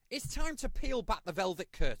It's time to peel back the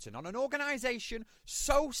velvet curtain on an organisation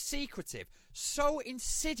so secretive, so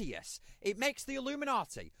insidious, it makes the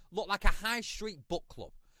Illuminati look like a high street book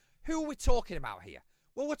club. Who are we talking about here?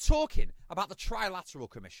 Well, we're talking about the Trilateral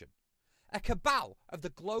Commission, a cabal of the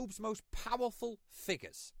globe's most powerful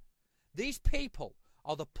figures. These people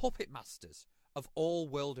are the puppet masters of all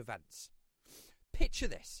world events. Picture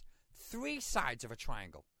this: 3 sides of a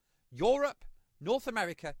triangle: Europe, North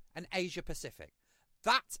America, and Asia Pacific.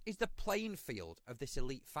 That is the playing field of this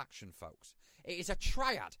elite faction, folks. It is a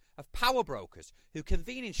triad of power brokers who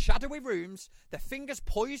convene in shadowy rooms, their fingers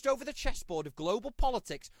poised over the chessboard of global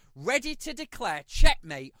politics, ready to declare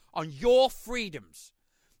checkmate on your freedoms.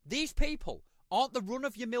 These people aren't the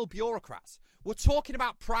run-of-your-mill bureaucrats. We're talking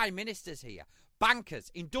about prime ministers here, bankers,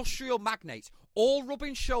 industrial magnates, all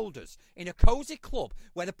rubbing shoulders in a cosy club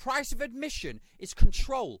where the price of admission is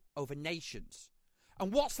control over nations.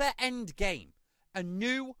 And what's their end game? A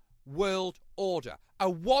new world order, a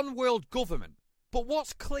one world government. But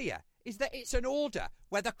what's clear is that it's an order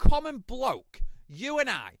where the common bloke, you and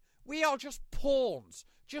I, we are just pawns,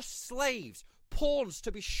 just slaves, pawns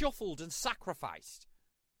to be shuffled and sacrificed.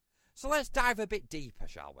 So let's dive a bit deeper,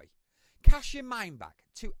 shall we? Cast your mind back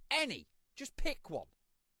to just pick one,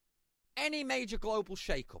 any major global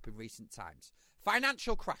shake-up in recent times.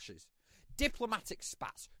 Financial crashes, diplomatic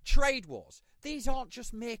spats, trade wars. These aren't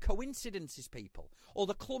just mere coincidences, people, or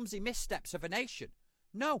the clumsy missteps of a nation.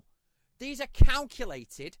 No, these are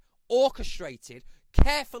calculated, orchestrated,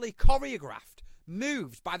 carefully choreographed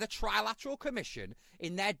moves by the Trilateral Commission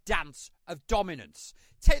in their dance of dominance.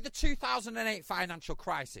 Take the 2008 financial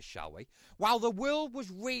crisis, shall we? While the world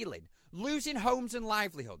was reeling, losing homes and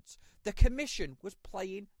livelihoods, the Commission was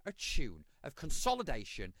playing a tune of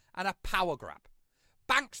consolidation and a power grab.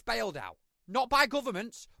 Banks bailed out, not by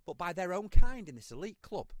governments, but by their own kind in this elite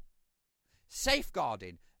club,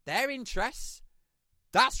 safeguarding their interests.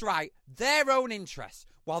 That's right, their own interests,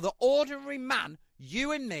 while the ordinary man,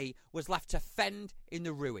 you and me, was left to fend in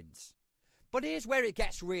the ruins. But here's where it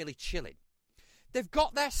gets really chilling. They've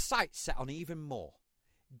got their sights set on even more.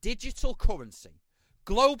 Digital currency,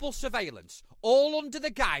 global surveillance, all under the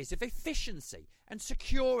guise of efficiency and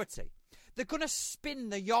security. They're going to spin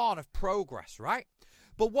the yarn of progress, right?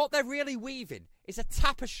 But what they're really weaving is a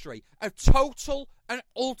tapestry of total and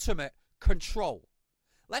ultimate control.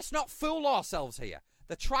 Let's not fool ourselves here.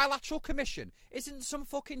 The Trilateral Commission isn't some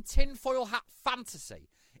fucking tinfoil hat fantasy.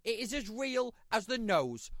 It is as real as the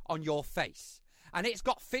nose on your face. And it's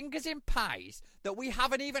got fingers in pies that we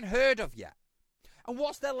haven't even heard of yet. And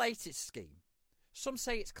what's their latest scheme? Some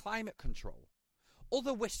say it's climate control.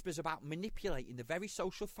 Other whispers about manipulating the very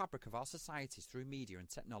social fabric of our societies through media and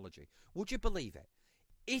technology. Would you believe it?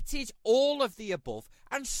 It is all of the above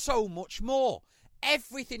and so much more.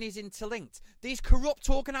 Everything is interlinked. These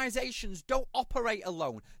corrupt organisations don't operate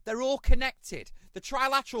alone. They're all connected. The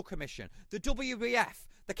Trilateral Commission, the WEF,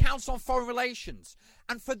 the Council on Foreign Relations.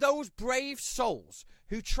 And for those brave souls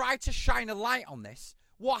who try to shine a light on this,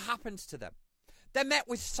 what happens to them? They're met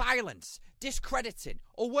with silence, discrediting,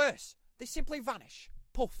 or worse, they simply vanish.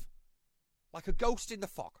 Poof. Like a ghost in the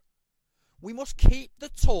fog. We must keep the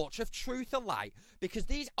torch of truth alight because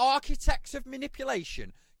these architects of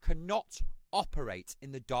manipulation cannot operate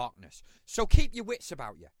in the darkness. So keep your wits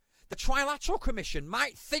about you. The Trilateral Commission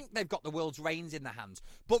might think they've got the world's reins in their hands,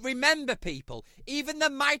 but remember, people, even the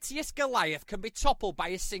mightiest Goliath can be toppled by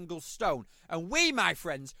a single stone. And we, my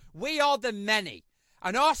friends, we are the many,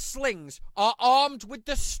 and our slings are armed with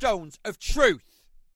the stones of truth.